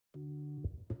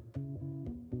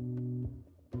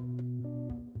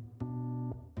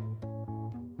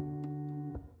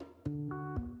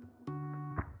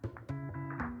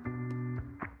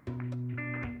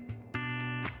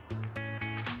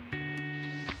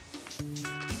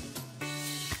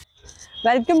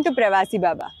Welcome to प्रवासी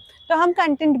बाबा। तो हम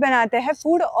कंटेंट बनाते हैं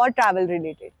फूड और ट्रैवल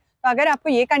रिलेटेड। तो अगर आपको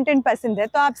ये कंटेंट पसंद है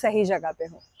तो आप सही जगह पे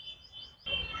हो।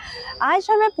 आज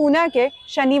हमें पूना के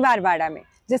शनिवार वाड़ा में,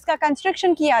 जिसका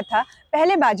कंस्ट्रक्शन किया था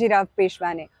पहले बाजीराव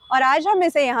पेशवा ने, और आज हम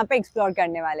इसे यहाँ पे एक्सप्लोर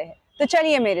करने वाले हैं। तो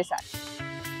चलिए मेरे साथ।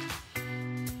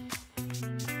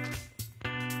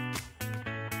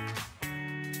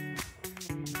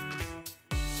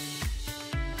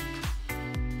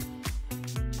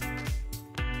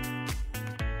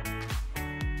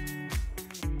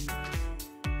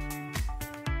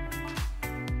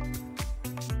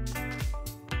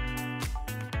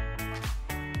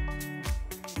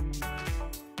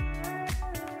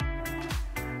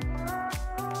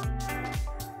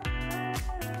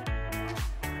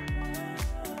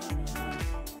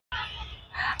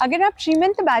 अगर आप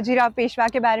श्रीमंत बाजीराव पेशवा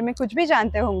के बारे में कुछ भी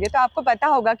जानते होंगे तो आपको पता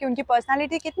होगा कि उनकी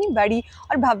पर्सनालिटी कितनी बड़ी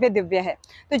और भव्य दिव्य है।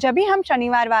 तो जब भी हम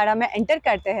शनिवार वाड़ा में एंटर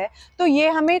करते हैं तो ये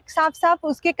हमें साफ साफ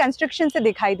उसके कंस्ट्रक्शन से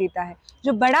दिखाई देता है।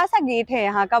 जो बड़ा सा गेट है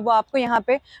यहाँ का, वो आपको यहाँ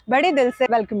पे बड़े दिल से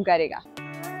वेलकम करेगा।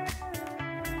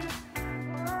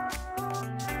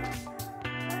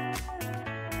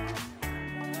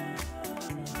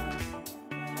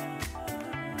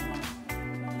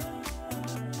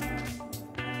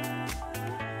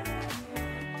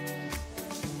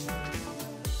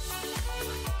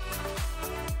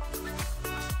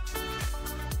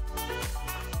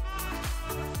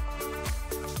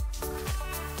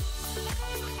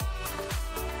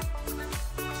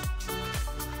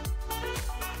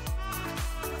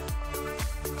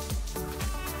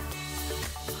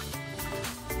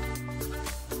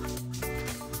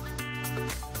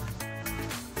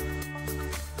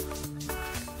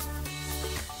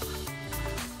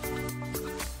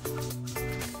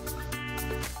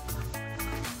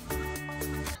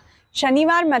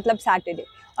 शनिवार मतलब सैटरडे,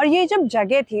 और ये जब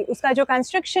जगह थी उसका जो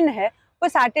कंस्ट्रक्शन है वो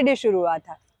सैटरडे शुरू हुआ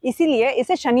था, इसीलिए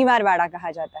इसे शनिवार वाड़ा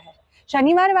कहा जाता है।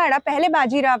 शनिवार वाड़ा पहले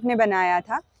बाजीराव ने बनाया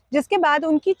था, जिसके बाद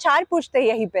उनकी 4 पुश्तें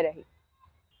यहीं पे रही।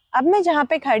 अब मैं जहाँ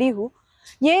पे खड़ी हूँ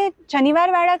ये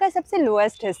शनिवार वाड़ा का सबसे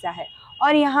लोएस्ट हिस्सा है,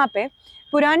 और यहाँ पे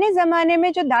पुराने ज़माने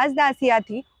में जो दास दासियाँ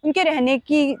थी उनके रहने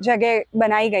की जगह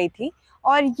बनाई गई थी,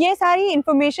 और ये सारी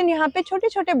इन्फॉर्मेशन यहाँ पे छोटे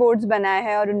छोटे बोर्ड्स बनाए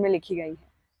हैं और उनमें लिखी गई है।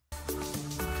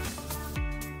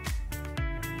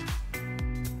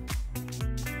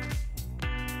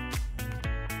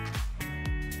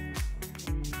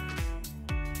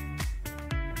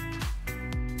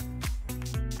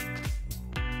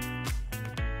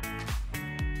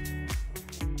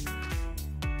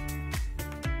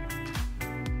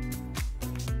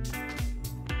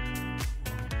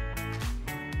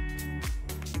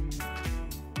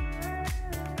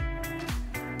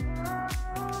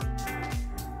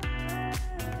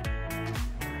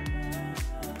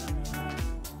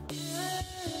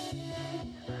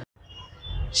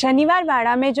 शनिवार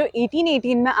वाड़ा में जो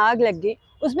 1818 में आग लग गई,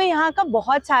 उसमें यहाँ का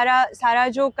बहुत सारा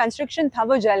जो कंस्ट्रक्शन था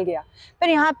वो जल गया। पर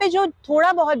यहाँ पे जो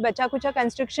थोड़ा बहुत बचा कुचा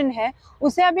कंस्ट्रक्शन है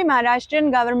उसे अभी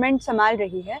महाराष्ट्रियन गवर्नमेंट संभाल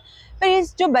रही है। पर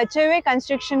इस जो बचे हुए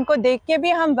कंस्ट्रक्शन को देख के भी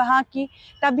हम वहाँ की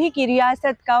तभी की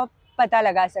रियासत का पता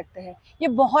लगा सकते हैं। ये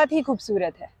बहुत ही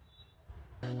खूबसूरत है।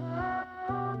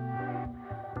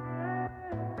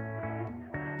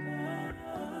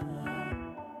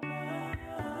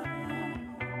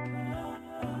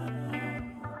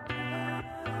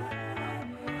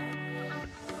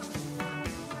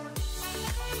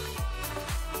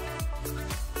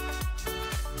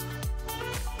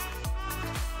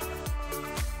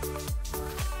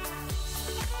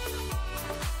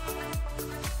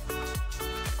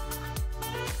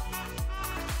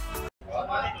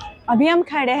 अभी हम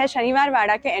खड़े हैं शनिवार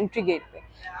वाड़ा के एंट्री गेट पे,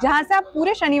 जहाँ से आप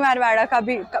पूरे शनिवार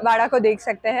वाड़ा को देख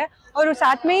सकते हैं और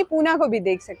साथ में ही पूना को भी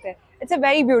देख सकते हैं। It's a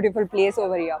very beautiful place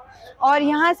over here. और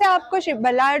यहाँ से आपको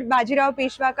बल्लाड़ बाजीराव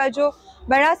पेशवा का जो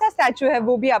बड़ा सा स्टैचू है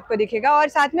वो भी आपको दिखेगा, और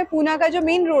साथ में पूना का जो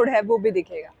मेन रोड है वो भी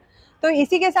दिखेगा। तो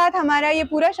इसी के साथ हमारा ये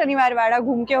पूरा शनिवार वाड़ा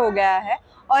घूम के हो गया है,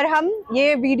 और हम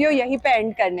ये वीडियो यहीं पे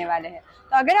एंड करने वाले हैं।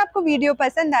 तो अगर आपको वीडियो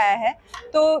पसंद आया है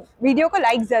तो वीडियो को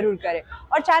लाइक ज़रूर करें,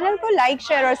 और चैनल को लाइक,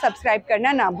 शेयर और सब्सक्राइब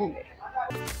करना ना भूलें।